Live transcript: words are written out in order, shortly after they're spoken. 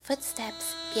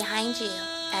footsteps behind you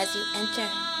as you enter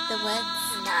the woods.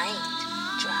 Night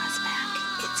draws back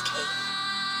its cape.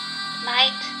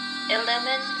 Light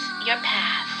illumines your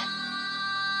path.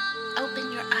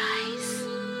 Open your eyes.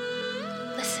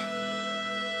 Listen.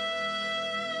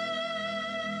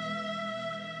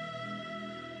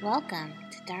 Welcome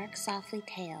to Dark Softly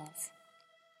Tales.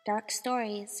 Dark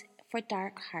stories for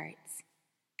dark hearts.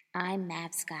 I'm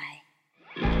Mav Sky.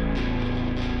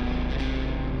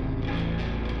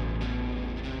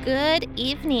 Good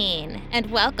evening, and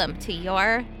welcome to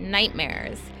Your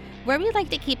Nightmares, where we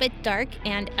like to keep it dark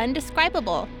and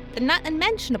undescribable, but not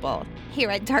unmentionable,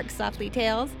 here at Dark Softly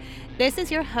Tales. This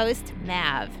is your host,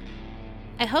 Mav.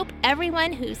 I hope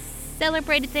everyone who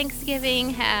celebrated Thanksgiving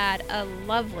had a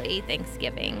lovely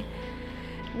Thanksgiving.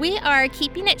 We are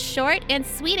keeping it short and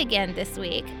sweet again this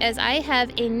week, as I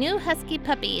have a new husky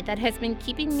puppy that has been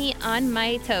keeping me on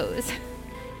my toes.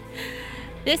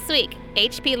 This week,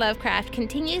 H.P. Lovecraft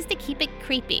continues to keep it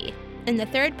creepy in the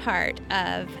third part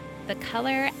of The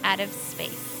Color Out of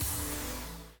Space.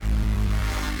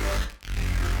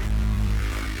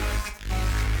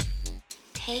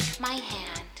 Take my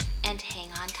hand and hang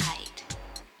on tight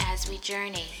as we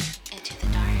journey into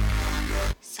the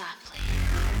dark softly.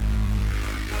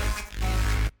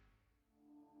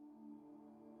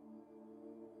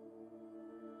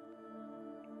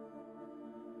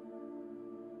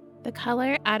 The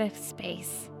Color Out of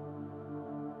Space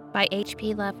by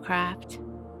H.P. Lovecraft.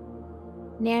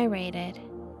 Narrated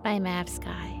by Mav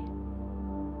Sky.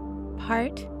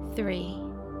 Part 3.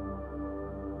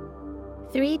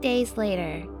 3 days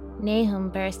later, Nahum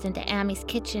burst into Amy's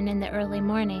kitchen in the early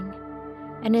morning,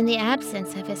 and in the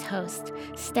absence of his host,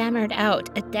 stammered out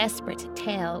a desperate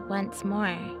tale once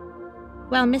more,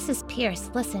 while Mrs. Pierce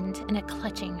listened in a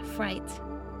clutching fright.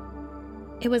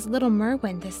 It was little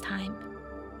Merwin this time.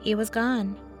 He was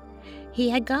gone. He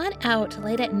had gone out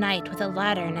late at night with a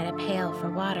lantern and a pail for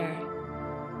water,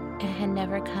 and had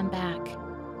never come back.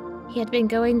 He had been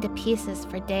going to pieces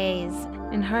for days,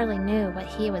 and hardly knew what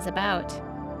he was about.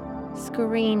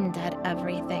 Screamed at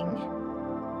everything.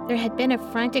 There had been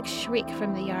a frantic shriek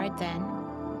from the yard then,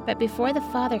 but before the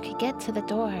father could get to the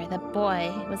door, the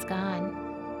boy was gone.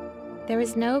 There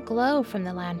was no glow from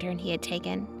the lantern he had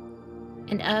taken,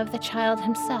 and of the child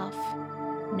himself,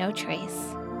 no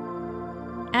trace.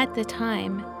 At the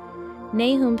time,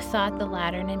 Nahum thought the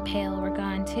lantern and pail were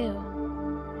gone too.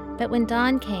 But when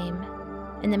dawn came,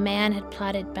 and the man had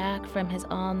plodded back from his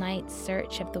all-night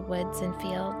search of the woods and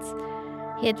fields,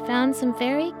 he had found some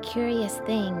very curious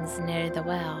things near the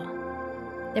well.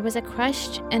 There was a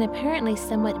crushed and apparently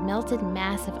somewhat melted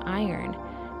mass of iron,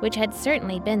 which had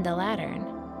certainly been the lantern,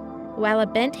 while a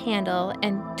bent handle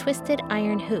and twisted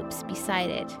iron hoops beside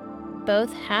it,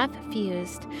 both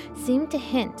half-fused, seemed to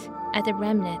hint at the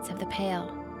remnants of the pail.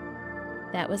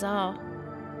 That was all.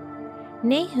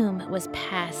 Nahum was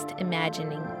past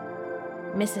imagining.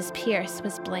 Mrs. Pierce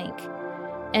was blank,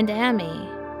 and Amy,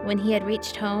 when he had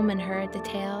reached home and heard the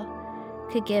tale,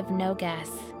 could give no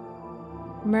guess.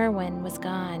 Merwin was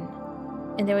gone,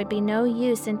 and there would be no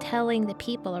use in telling the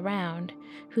people around,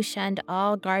 who shunned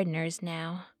all gardeners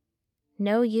now.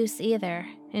 No use either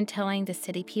in telling the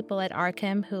city people at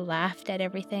Arkham, who laughed at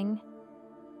everything.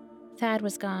 Thad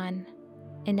was gone,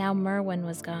 and now Merwin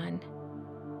was gone.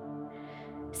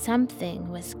 Something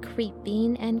was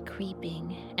creeping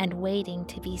and waiting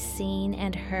to be seen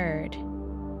and heard.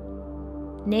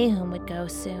 Nahum would go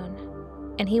soon,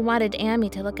 and he wanted Amy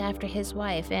to look after his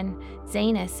wife and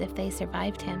Zanus if they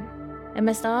survived him. It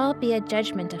must all be a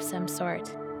judgment of some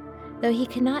sort, though he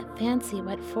could not fancy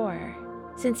what for,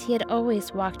 since he had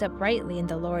always walked uprightly in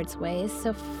the Lord's ways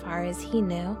so far as he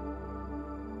knew.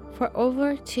 For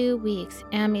over 2 weeks,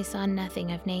 Amy saw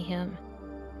nothing of Nahum,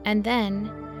 and then,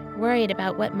 worried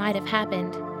about what might have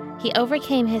happened, he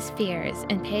overcame his fears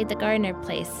and paid the Gardner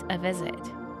place a visit.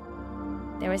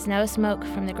 There was no smoke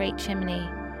from the great chimney,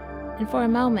 and for a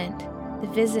moment,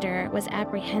 the visitor was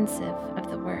apprehensive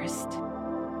of the worst.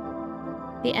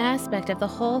 The aspect of the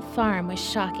whole farm was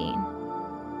shocking.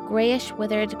 Grayish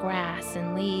withered grass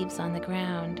and leaves on the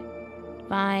ground,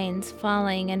 vines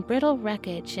falling and brittle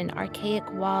wreckage in archaic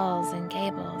walls and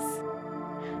gables,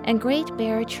 and great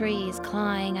bare trees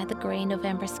clawing at the gray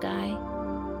November sky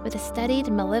with a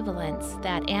studied malevolence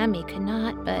that Amy could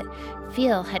not but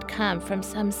feel had come from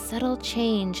some subtle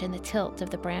change in the tilt of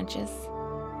the branches.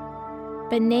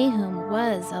 But Nahum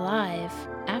was alive,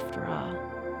 after all.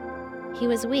 He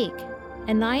was weak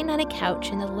and lying on a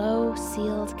couch in the low,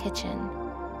 sealed kitchen,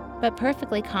 but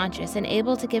perfectly conscious and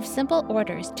able to give simple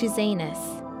orders to Zanus.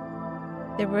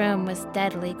 The room was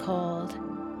deadly cold,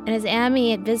 and as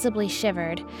Amy visibly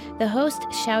shivered, the host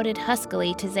shouted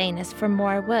huskily to Zanus for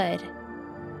more wood.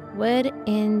 Wood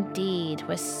indeed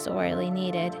was sorely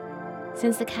needed,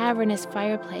 since the cavernous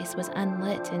fireplace was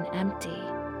unlit and empty,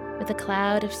 with a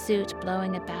cloud of soot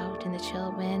blowing about in the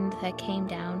chill wind that came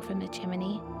down from the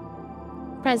chimney.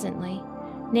 Presently,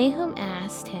 Nahum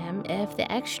asked him if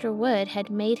the extra wood had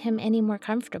made him any more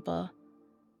comfortable,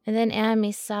 and then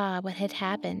Amy saw what had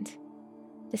happened.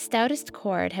 The stoutest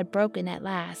cord had broken at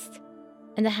last,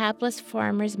 and the hapless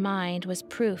farmer's mind was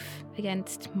proof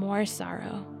against more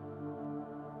sorrow.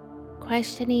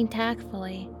 Questioning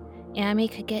tactfully, Amy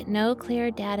could get no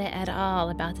clear data at all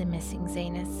about the missing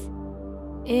Zanus.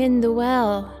 "In the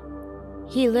well.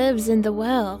 He lives in the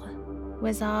well,"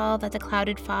 was all that the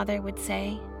clouded father would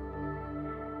say.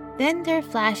 Then there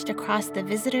flashed across the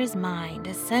visitor's mind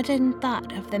a sudden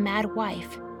thought of the mad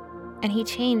wife, and he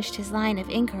changed his line of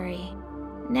inquiry.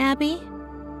 "Nabby?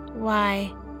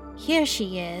 Why, here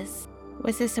she is,"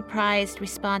 was the surprised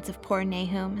response of poor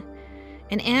Nahum,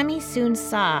 and Amy soon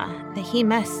saw that he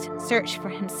must search for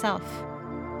himself.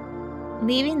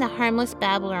 Leaving the harmless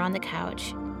babbler on the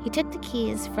couch, he took the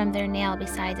keys from their nail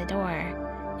beside the door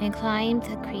and climbed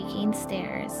the creaking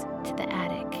stairs to the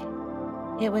attic.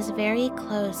 It was very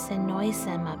close and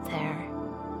noisome up there,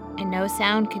 and no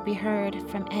sound could be heard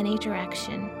from any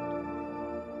direction.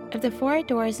 Of the 4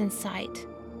 doors in sight,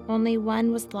 only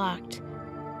one was locked,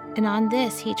 and on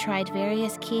this he tried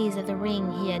various keys of the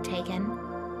ring he had taken.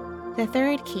 The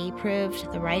 3rd key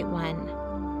proved the right one,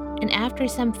 and after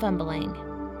some fumbling,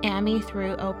 Amy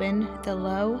threw open the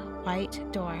low, white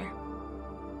door.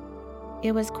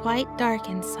 It was quite dark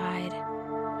inside,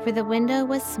 for the window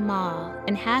was small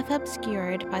and half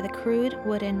obscured by the crude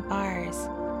wooden bars,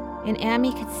 and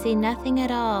Amy could see nothing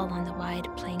at all on the wide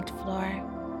planked floor.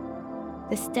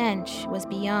 The stench was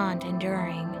beyond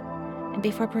enduring, and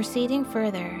before proceeding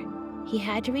further, he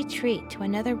had to retreat to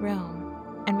another room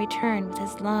and return with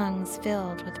his lungs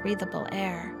filled with breathable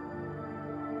air.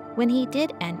 When he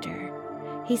did enter,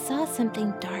 he saw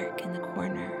something dark in the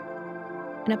corner,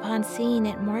 and upon seeing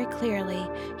it more clearly,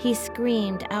 he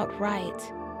screamed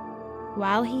outright.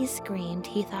 While he screamed,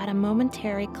 he thought a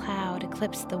momentary cloud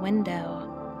eclipsed the window,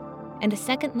 and a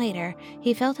second later,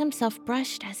 he felt himself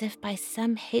brushed as if by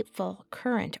some hateful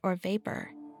current or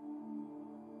vapor.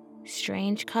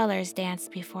 Strange colors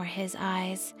danced before his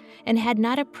eyes, and had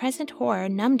not a present horror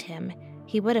numbed him,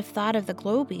 he would have thought of the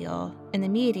globule and the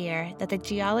meteor that the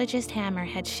geologist's hammer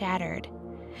had shattered,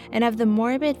 and of the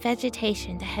morbid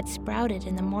vegetation that had sprouted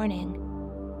in the morning.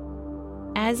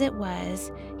 As it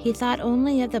was, he thought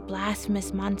only of the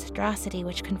blasphemous monstrosity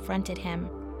which confronted him,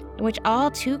 and which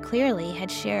all too clearly had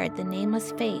shared the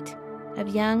nameless fate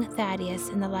of young Thaddeus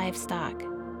and the livestock.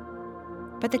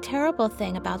 But the terrible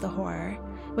thing about the horror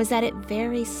was that it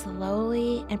very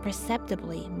slowly and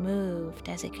perceptibly moved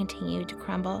as it continued to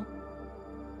crumble.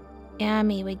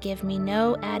 Amy would give me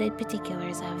no added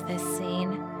particulars of this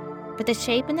scene, but the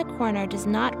shape in the corner does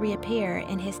not reappear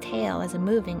in his tale as a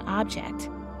moving object.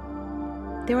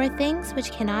 There are things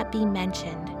which cannot be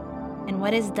mentioned, and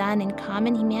what is done in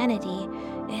common humanity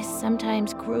is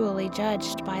sometimes cruelly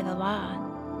judged by the law.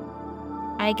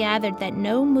 I gathered that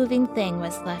no moving thing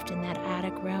was left in that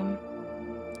attic room,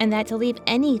 and that to leave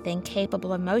anything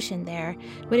capable of motion there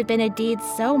would have been a deed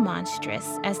so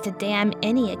monstrous as to damn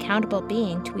any accountable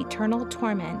being to eternal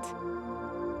torment.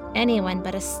 Anyone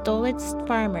but a stolid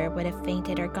farmer would have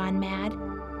fainted or gone mad,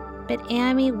 but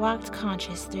Amy walked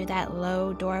conscious through that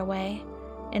low doorway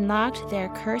and locked their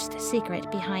cursed secret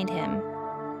behind him.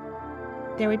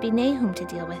 There would be Nahum to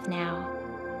deal with now.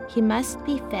 He must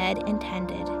be fed and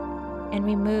tended, and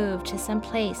removed to some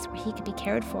place where he could be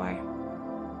cared for.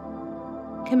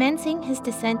 Commencing his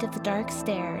descent of the dark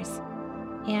stairs,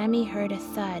 Amy heard a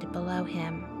thud below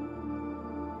him.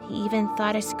 He even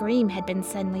thought a scream had been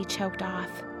suddenly choked off,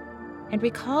 and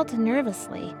recalled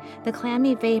nervously the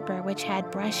clammy vapor which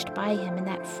had brushed by him in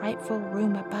that frightful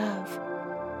room above.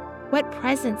 What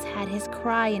presence had his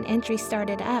cry and entry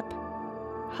started up?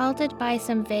 Halted by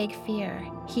some vague fear,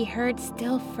 he heard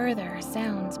still further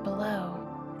sounds below.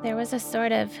 There was a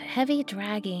sort of heavy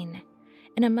dragging,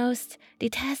 and a most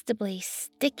detestably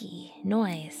sticky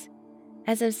noise,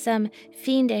 as of some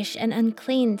fiendish and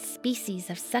unclean species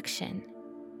of suction.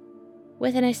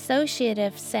 With an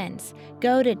associative sense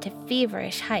goaded to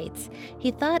feverish heights,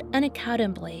 he thought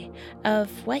unaccountably of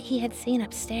what he had seen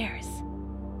upstairs.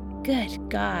 Good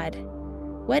God!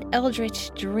 What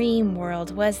eldritch dream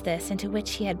world was this into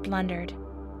which he had blundered?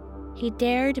 He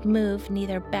dared move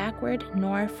neither backward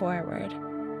nor forward,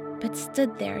 but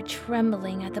stood there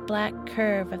trembling at the black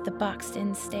curve of the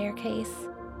boxed-in staircase.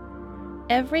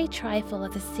 Every trifle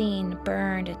of the scene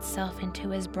burned itself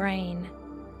into his brain.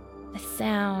 The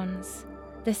sounds,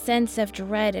 the sense of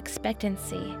dread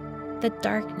expectancy, the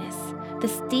darkness, the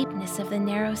steepness of the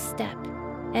narrow step,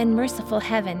 and merciful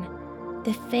heaven,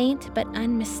 the faint but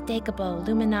unmistakable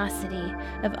luminosity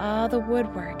of all the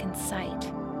woodwork in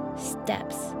sight,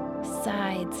 steps,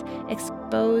 sides,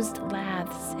 exposed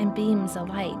laths, and beams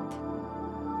alight.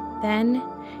 Then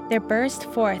there burst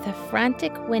forth a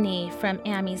frantic whinny from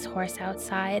Amy's horse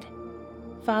outside,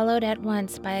 followed at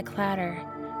once by a clatter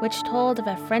which told of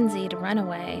a frenzied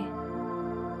runaway.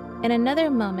 In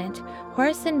another moment,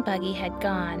 horse and buggy had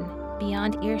gone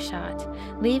beyond earshot,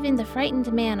 leaving the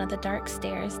frightened man on the dark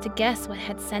stairs to guess what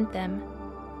had sent them.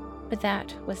 But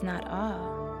that was not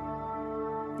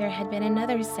all. There had been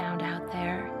another sound out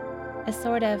there, a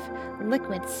sort of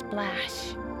liquid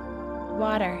splash.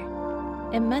 Water.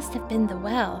 It must have been the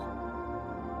well.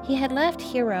 He had left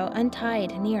Hero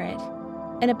untied near it,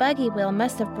 and a buggy wheel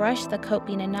must have brushed the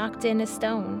coping and knocked in a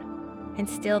stone, and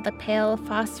still the pale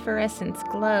phosphorescence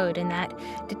glowed in that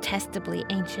detestably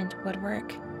ancient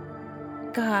woodwork.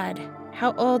 God,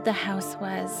 how old the house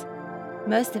was!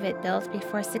 Most of it built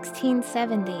before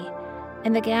 1670,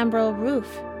 and the gambrel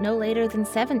roof no later than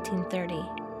 1730.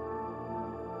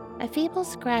 A feeble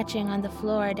scratching on the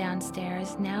floor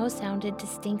downstairs now sounded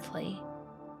distinctly,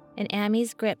 and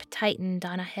Amy's grip tightened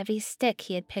on a heavy stick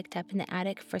he had picked up in the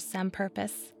attic for some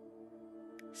purpose.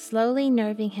 Slowly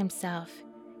nerving himself,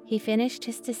 he finished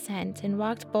his descent and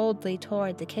walked boldly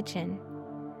toward the kitchen.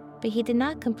 But he did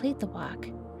not complete the walk,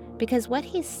 because what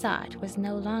he sought was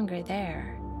no longer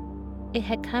there. It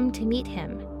had come to meet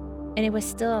him, and it was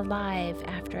still alive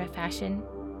after a fashion.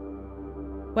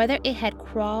 Whether it had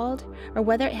crawled or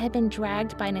whether it had been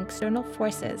dragged by external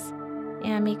forces,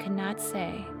 Amy could not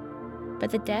say, but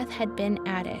the death had been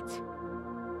at it.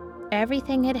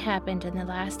 Everything had happened in the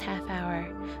last half hour,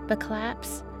 but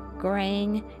collapse,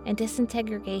 graying, and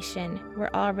disintegration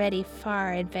were already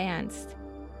far advanced.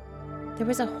 There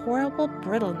was a horrible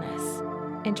brittleness,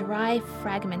 and dry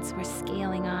fragments were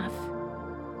scaling off.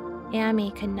 Amy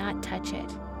could not touch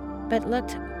it, but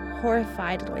looked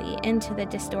horrifiedly into the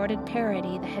distorted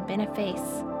parody that had been a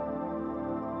face.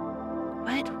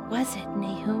 "What was it,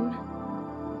 Nahum?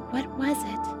 What was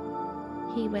it?"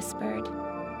 he whispered,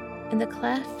 and the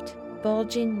cleft,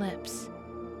 bulging lips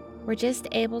were just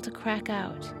able to crack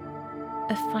out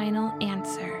a final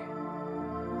answer.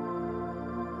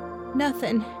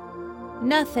 "Nothing.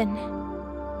 Nothing.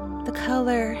 The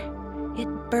color, it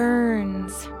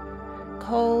burns.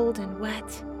 Cold and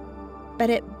wet, but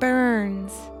it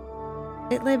burns.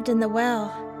 It lived in the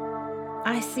well.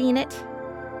 I seen it.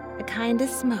 A kind of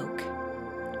smoke,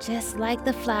 just like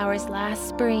the flowers last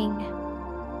spring.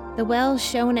 The well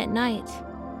shone at night.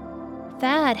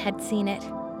 Thad had seen it.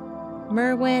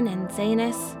 Merwin and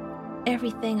Zanus,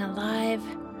 everything alive,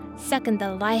 sucking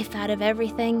the life out of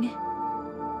everything.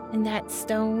 And that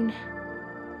stone,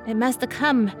 it must have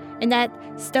come, and that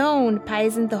stone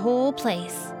poisoned the whole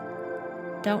place.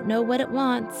 Don't know what it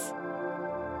wants.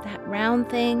 That round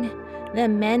thing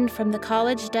them men from the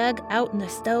college dug out in the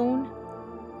stone,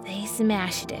 they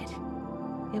smashed it.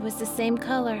 It was the same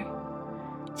color.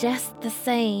 Just the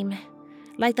same,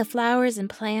 like the flowers and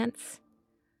plants.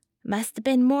 Must have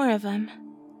been more of 'em.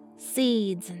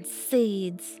 Seeds and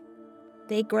seeds.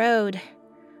 They growed.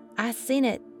 I seen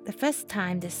it the first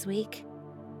time this week.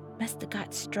 Must have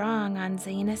got strong on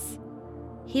Zanus.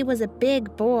 He was a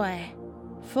big boy,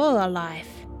 full of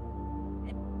life.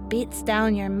 It beats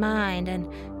down your mind and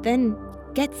then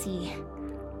gets ye,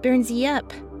 burns ye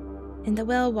up in the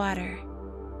well water.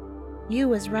 You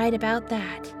was right about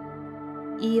that.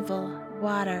 Evil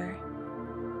water.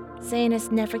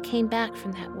 Zanus never came back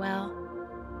from that well.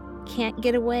 Can't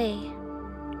get away.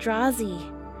 Draws ye.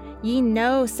 Ye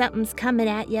know something's coming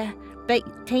at ye, but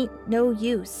 'tain't no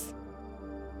use.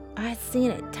 I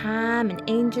seen it time an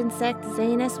ancient sect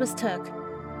Zanus was took.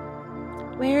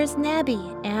 Where's Nabby,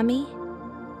 Amy?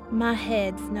 My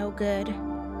head's no good.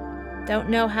 Don't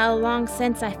know how long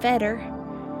since I fed her.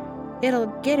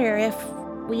 It'll get her if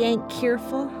we ain't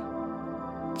careful.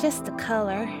 Just the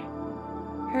color.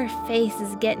 Her face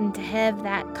is getting to have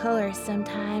that color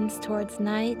sometimes towards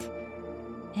night,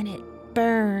 and it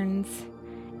burns,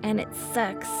 and it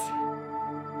sucks.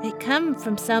 It come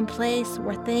from some place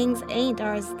where things ain't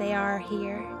as they are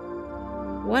here.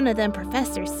 One of them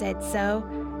professors said so,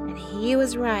 and he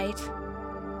was right.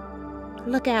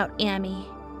 Look out, Amy.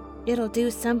 It'll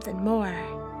do something more.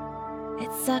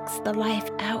 It sucks the life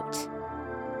out.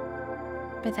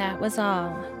 But that was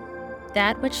all.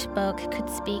 That which spoke could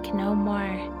speak no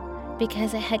more,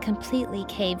 because it had completely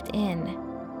caved in.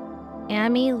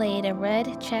 Amy laid a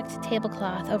red checked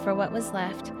tablecloth over what was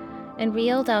left and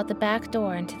reeled out the back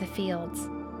door into the fields.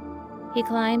 He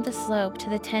climbed the slope to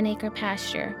the 10-acre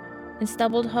pasture and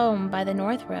stumbled home by the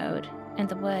north road and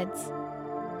the woods.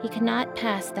 He could not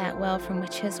pass that well from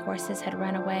which his horses had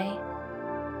run away.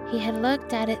 He had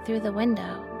looked at it through the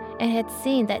window and had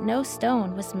seen that no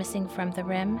stone was missing from the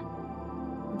rim.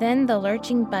 Then the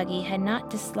lurching buggy had not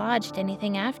dislodged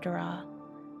anything after all.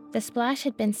 The splash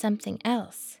had been something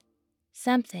else,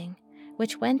 something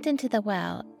which went into the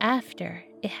well after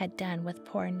it had done with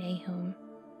poor Nahum.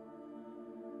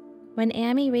 When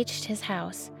Amy reached his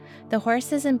house, the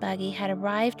horses and buggy had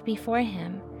arrived before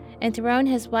him and thrown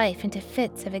his wife into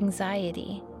fits of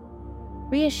anxiety.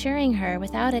 Reassuring her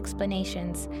without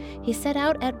explanations, he set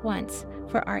out at once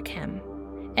for Arkham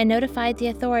and notified the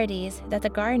authorities that the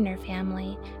Gardner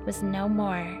family was no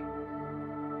more.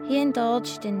 He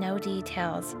indulged in no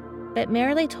details, but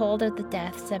merely told of the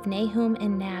deaths of Nahum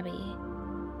and Nabby,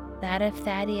 that of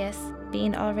Thaddeus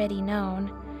being already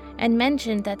known, and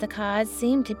mentioned that the cause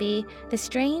seemed to be the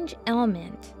strange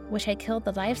ailment which had killed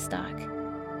the livestock.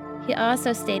 He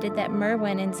also stated that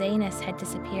Merwin and Zanus had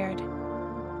disappeared.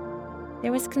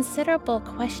 There was considerable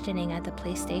questioning at the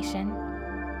police station,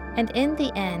 and in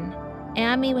the end,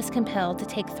 Amy was compelled to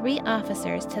take 3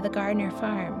 officers to the Gardner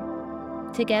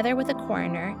farm, together with a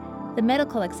coroner, the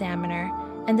medical examiner,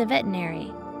 and the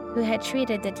veterinary, who had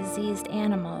treated the diseased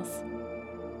animals.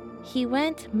 He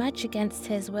went much against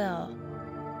his will,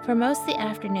 for most the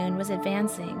afternoon was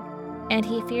advancing, and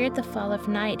he feared the fall of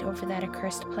night over that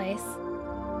accursed place.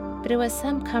 But it was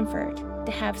some comfort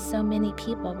to have so many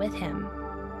people with him.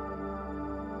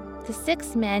 The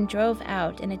 6 men drove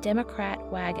out in a Democrat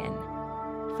wagon,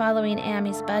 following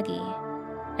Amy's buggy,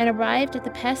 and arrived at the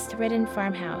pest-ridden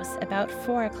farmhouse about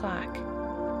 4 o'clock.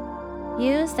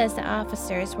 Used as the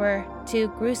officers were to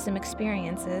gruesome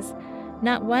experiences,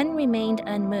 not one remained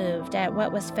unmoved at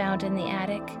what was found in the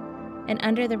attic and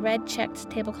under the red-checked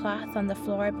tablecloth on the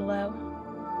floor below.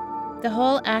 The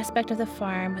whole aspect of the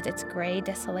farm with its gray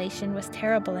desolation was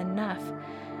terrible enough,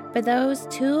 but those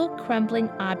 2 crumbling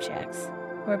objects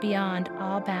were beyond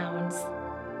all bounds.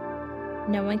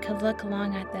 No one could look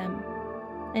long at them,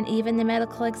 and even the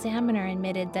medical examiner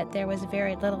admitted that there was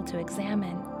very little to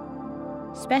examine.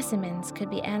 Specimens could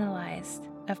be analyzed,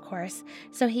 of course,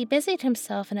 so he busied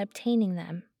himself in obtaining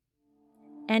them.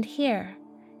 And here,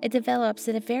 it develops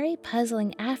that a very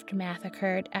puzzling aftermath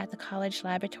occurred at the college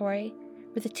laboratory,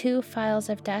 where the 2 files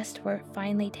of dust were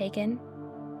finally taken.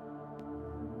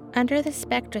 Under the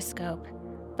spectroscope,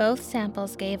 both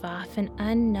samples gave off an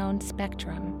unknown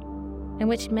spectrum, in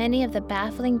which many of the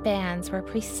baffling bands were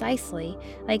precisely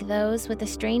like those which the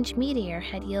strange meteor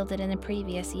had yielded in the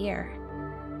previous year.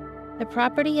 The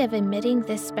property of emitting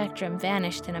this spectrum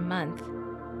vanished in a month,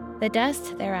 the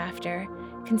dust thereafter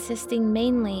consisting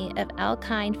mainly of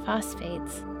alkyne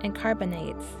phosphates and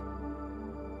carbonates.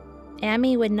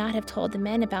 Amy would not have told the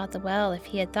men about the well if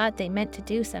he had thought they meant to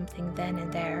do something then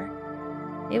and there.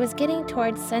 It was getting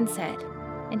towards sunset,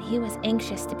 and he was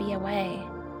anxious to be away,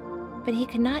 but he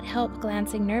could not help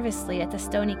glancing nervously at the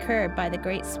stony curb by the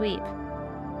great sweep.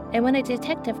 And when a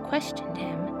detective questioned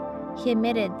him, he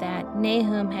admitted that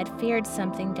Nahum had feared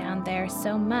something down there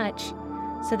so much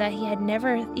so that he had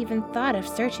never even thought of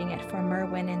searching it for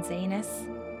Merwin and Zanus.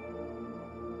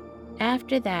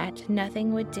 After that,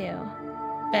 nothing would do,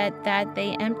 but that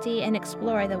they empty and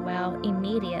explore the well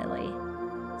immediately.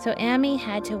 So Amy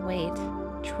had to wait,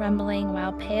 trembling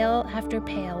while pail after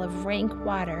pail of rank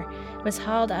water was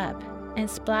hauled up and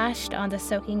splashed on the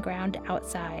soaking ground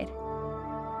outside.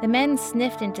 The men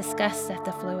sniffed in disgust at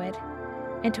the fluid,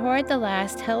 and toward the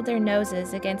last held their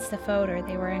noses against the fodder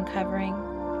they were uncovering.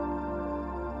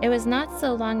 It was not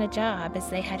so long a job as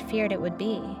they had feared it would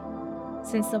be,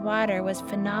 since the water was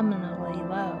phenomenally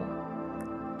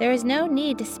low. There is no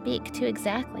need to speak too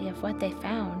exactly of what they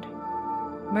found.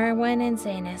 Merwin and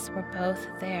Zanus were both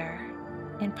there,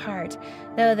 in part,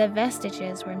 though the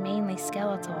vestiges were mainly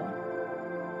skeletal.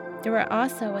 There were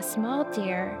also a small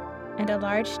deer and a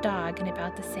large dog in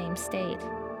about the same state,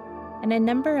 and a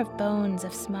number of bones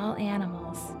of small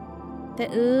animals. The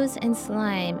ooze and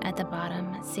slime at the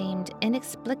bottom seemed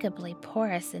inexplicably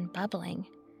porous and bubbling,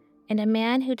 and a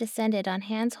man who descended on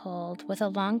hands hold with a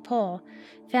long pole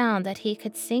found that he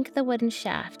could sink the wooden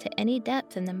shaft to any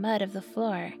depth in the mud of the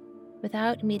floor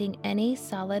without meeting any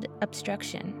solid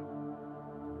obstruction.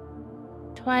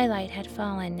 Twilight had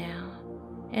fallen now,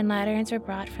 and lanterns were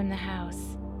brought from the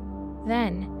house.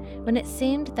 Then, when it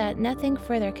seemed that nothing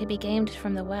further could be gained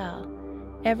from the well,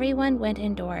 everyone went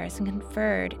indoors and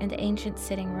conferred in the ancient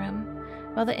sitting room,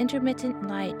 while the intermittent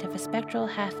light of a spectral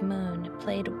half-moon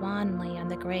played wanly on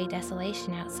the gray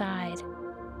desolation outside.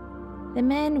 The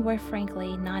men were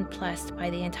frankly nonplussed by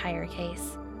the entire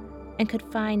case, and could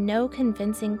find no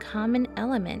convincing common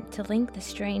element to link the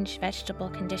strange vegetable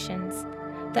conditions,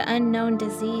 the unknown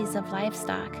disease of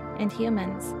livestock and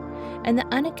humans, and the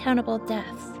unaccountable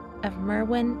deaths of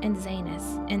Merwin and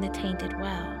Zanus in the tainted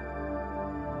well.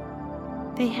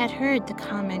 They had heard the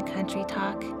common country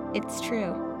talk, it's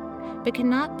true, but could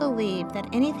not believe that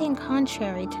anything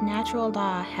contrary to natural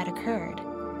law had occurred.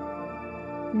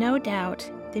 No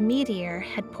doubt, the meteor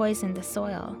had poisoned the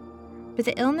soil, but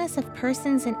the illness of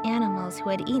persons and animals who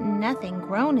had eaten nothing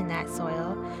grown in that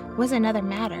soil was another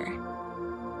matter.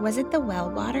 Was it the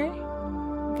well water?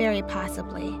 Very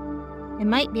possibly. It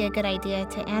might be a good idea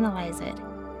to analyze it.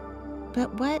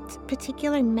 But what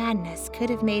particular madness could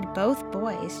have made both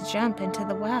boys jump into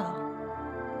the well?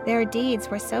 Their deeds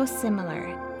were so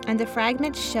similar, and the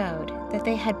fragments showed that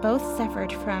they had both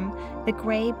suffered from the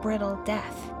gray, brittle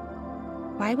death.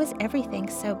 Why was everything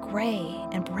so gray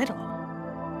and brittle?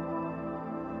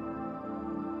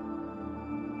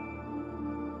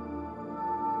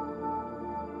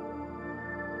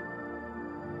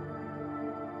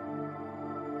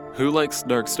 Who likes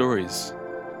dark stories?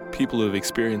 People who have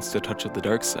experienced a touch of the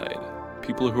dark side.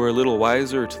 People who are a little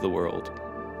wiser to the world.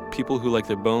 People who like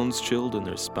their bones chilled and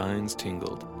their spines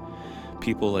tingled.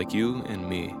 People like you and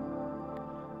me.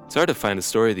 It's hard to find a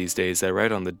story these days that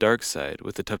write on the dark side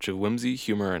with a touch of whimsy,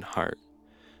 humor, and heart.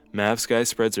 Mavsky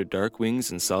spreads her dark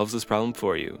wings and solves this problem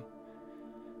for you.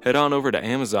 Head on over to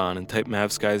Amazon and type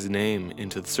Mavsky's name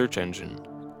into the search engine.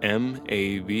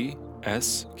 Mavskye.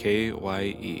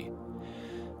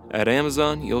 At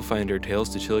Amazon, you'll find her Tales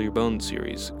to Chill Your Bones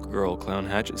series, Girl Clown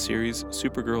Hatchet series,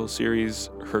 Supergirl series,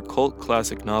 her cult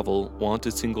classic novel,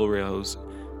 Wanted Single Rose,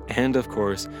 and of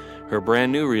course, her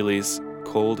brand new release,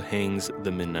 Cold Hangs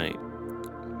the Midnight.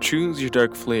 Choose your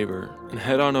dark flavor and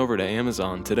head on over to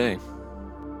Amazon today.